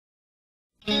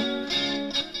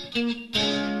And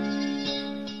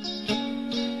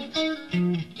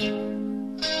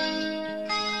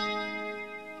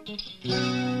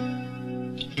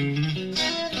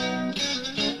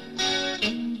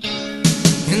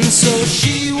so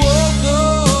she woke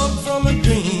up from a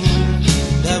dream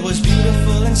that was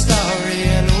beautiful and starry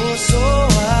and oh so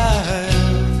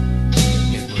wild.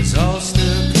 It was all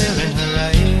still clear in her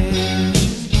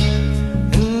eyes,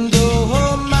 and though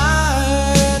her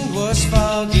mind was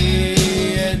foggy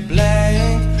and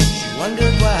blank, she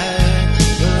wondered why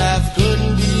her life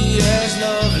couldn't be as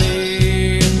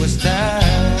lovely. It was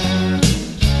time.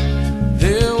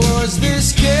 There was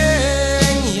this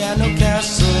king, he had no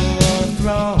castle or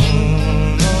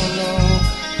throne, no, no,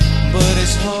 but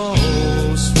his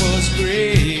host was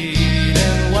great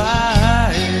and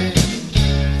wide.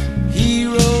 He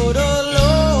rode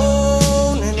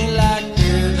alone and he liked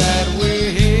it that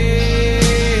way.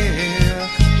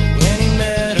 But when he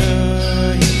met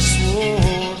her, he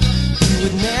swore he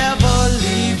would never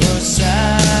leave her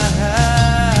side.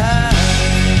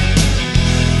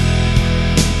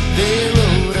 They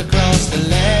rode across the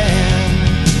land,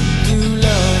 two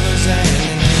lovers hand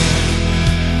in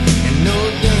hand, and no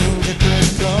danger could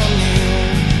come near.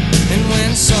 And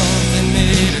when something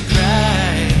made her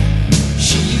cry,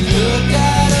 she looked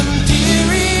at him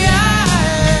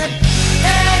teary-eyed,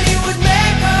 and he would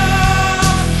make her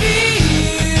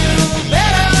feel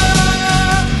better.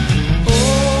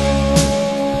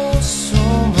 Oh, so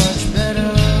much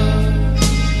better,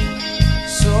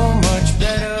 so much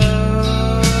better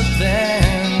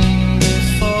than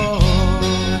before.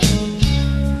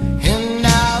 And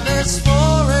now this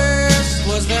forest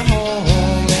was their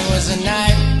home. It was a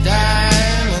night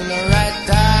time and the right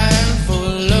time for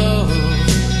love.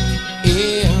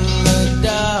 In the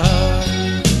dark,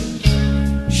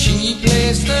 she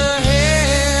placed her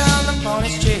hand upon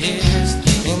his chest,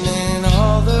 and then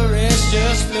all the rest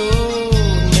just flowed,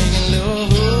 making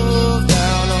love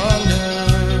down under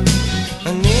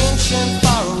an ancient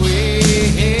faraway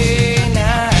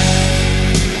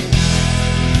night.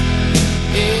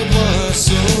 It was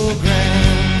so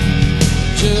grand,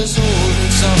 just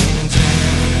holding someone's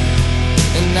hand,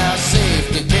 and now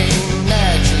safety came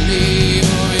naturally.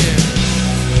 Oh yeah,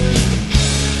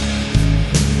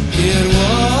 it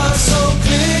was so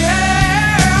clear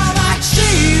that she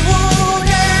would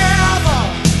never,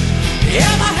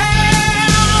 ever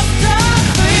have to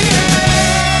fear.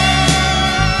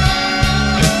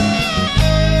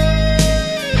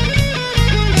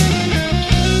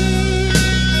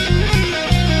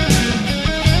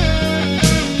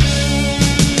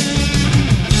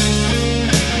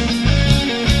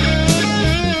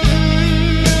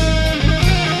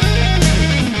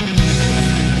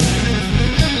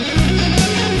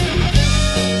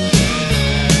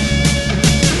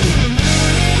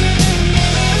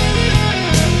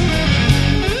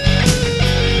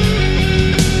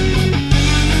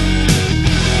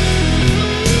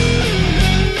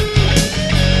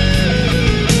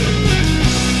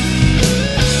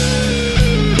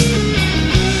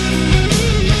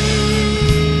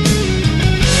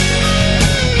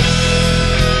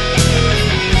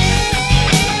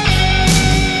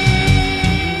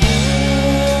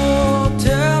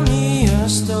 Tell me a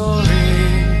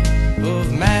story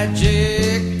of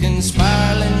magic and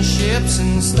spiraling ships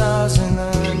and stars in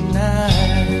the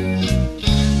night.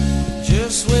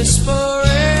 Just whisper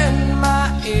in my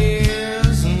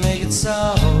ears and make it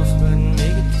soft but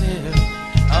make it clear.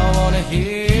 I wanna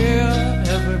hear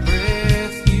every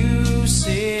breath you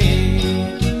say.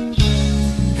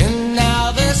 And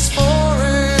now this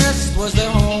forest was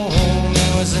their home.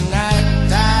 It was a night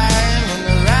time and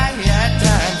the right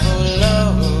time for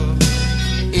love.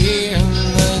 In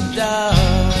the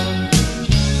dark,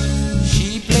 she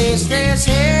placed his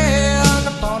head